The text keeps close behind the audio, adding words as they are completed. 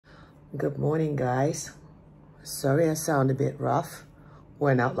Good morning, guys. Sorry I sound a bit rough.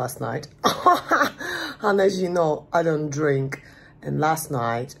 Went out last night. And as you know, I don't drink. And last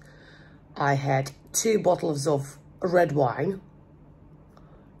night, I had 2 bottles of red wine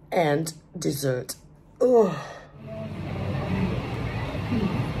and dessert. Ugh.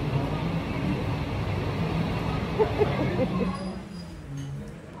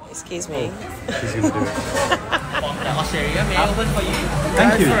 Excuse me. She's gonna do it. Australia, may I open for you?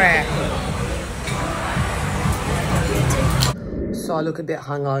 Thank you. So I look a bit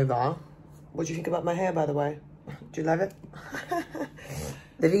hungover. What do you think about my hair, by the way? Do you love it?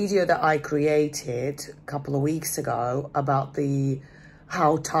 The video that I created a couple of weeks ago about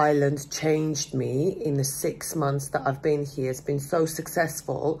how Thailand changed me in the 6 months that I've been here, it's been so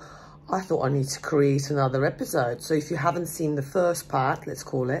successful. I thought I need to create another episode. So if you haven't seen the first part, let's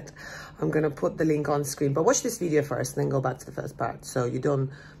call it, I'm going to put the link on screen. But watch this video first and then go back to the first part so you don't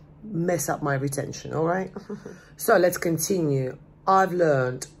mess up my retention, all right? So let's continue. I've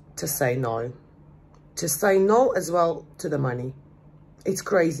learned to say no. To say no as well to the money. It's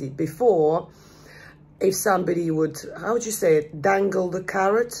crazy. Before, if somebody would, how would you say it, dangle the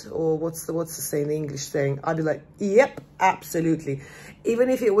carrot, or what's the saying, the English saying, I'd be like, yep, absolutely.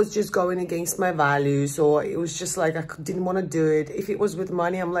 Even if it was just going against my values, or it was just like I didn't want to do it. If it was with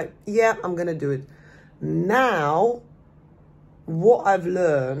money, I'm like, yeah, I'm going to do it. Now, what I've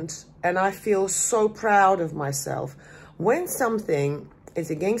learned, and I feel so proud of myself, when something is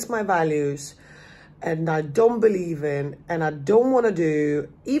against my values, and I don't believe in, and I don't want to do,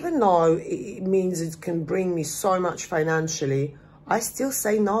 even though it means it can bring me so much financially, I still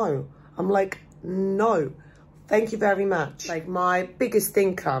say no. I'm like, no, thank you very much. Like, my biggest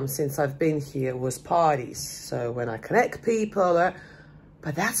income since I've been here was parties. So when I connect people,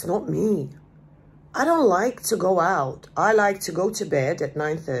 but that's not me. I don't like to go out. I like to go to bed at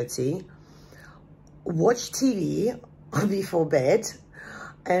 9:30, watch TV before bed,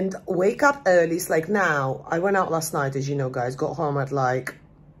 and wake up early. It's like now, I went out last night, as you know, guys, got home at like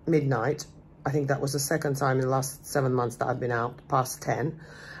midnight. I think that was the second time in the last 7 months that I've been out, past 10.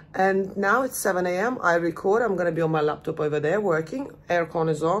 And now it's 7 a.m. I record. I'm going to be on my laptop over there working. Aircon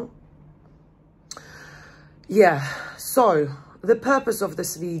is on. Yeah, so the purpose of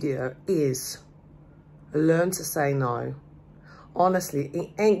this video is learn to say no. Honestly, it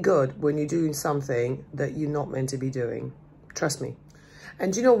ain't good when you're doing something that you're not meant to be doing. Trust me.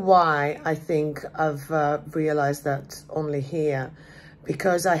 And you know why I think I've realized that only here?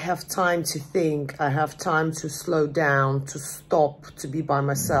 Because I have time to think, I have time to slow down, to stop, to be by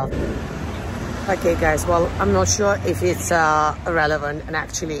myself. Okay, guys, well, I'm not sure if it's relevant, and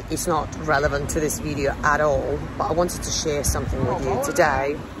actually it's not relevant to this video at all, but I wanted to share something with you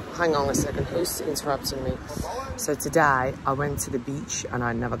today. Hang on a second, who's interrupting me? So today I went to the beach, and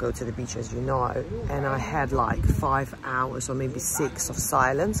I never go to the beach, as you know, and I had like 5 hours or maybe 6 of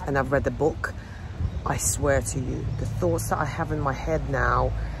silence, and I've read the book. I swear to you, the thoughts that I have in my head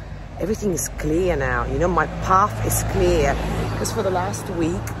now, everything is clear now. You know, my path is clear, because for the last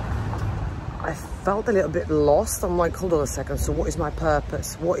week I felt a little bit lost. I'm like, hold on a second, so what is my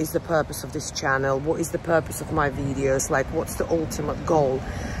purpose? What is the purpose of this channel? What is the purpose of my videos? Like, what's the ultimate goal?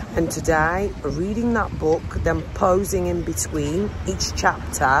 And today, reading that book, then pausing in between each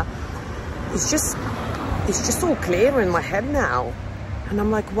chapter, it's just all clear in my head now. And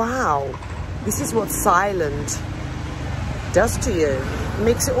I'm like, wow, this is what silent does to you. It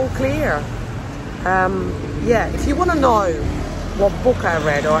makes it all clear. Yeah, if you want to know what book I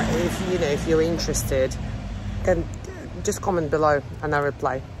read, or if you're interested, then just comment below and I'll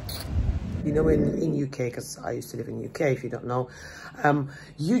reply. You know, in UK, because I used to live in UK, if you don't know,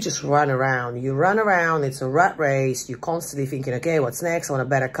 you just run around. You run around, it's a rat race. You're constantly thinking, okay, what's next? I want a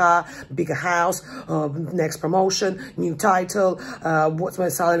better car, bigger house, next promotion, new title, what's my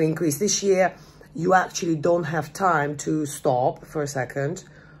salary increase this year? You actually don't have time to stop for a second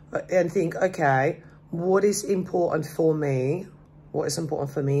and think, okay, what is important for me? What is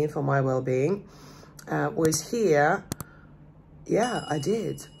important for me and for my well-being? Whereas here, yeah, I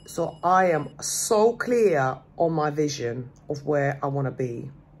did. So I am so clear on my vision of where I want to be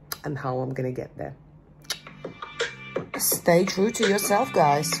and how I'm going to get there. Stay true to yourself,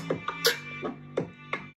 guys.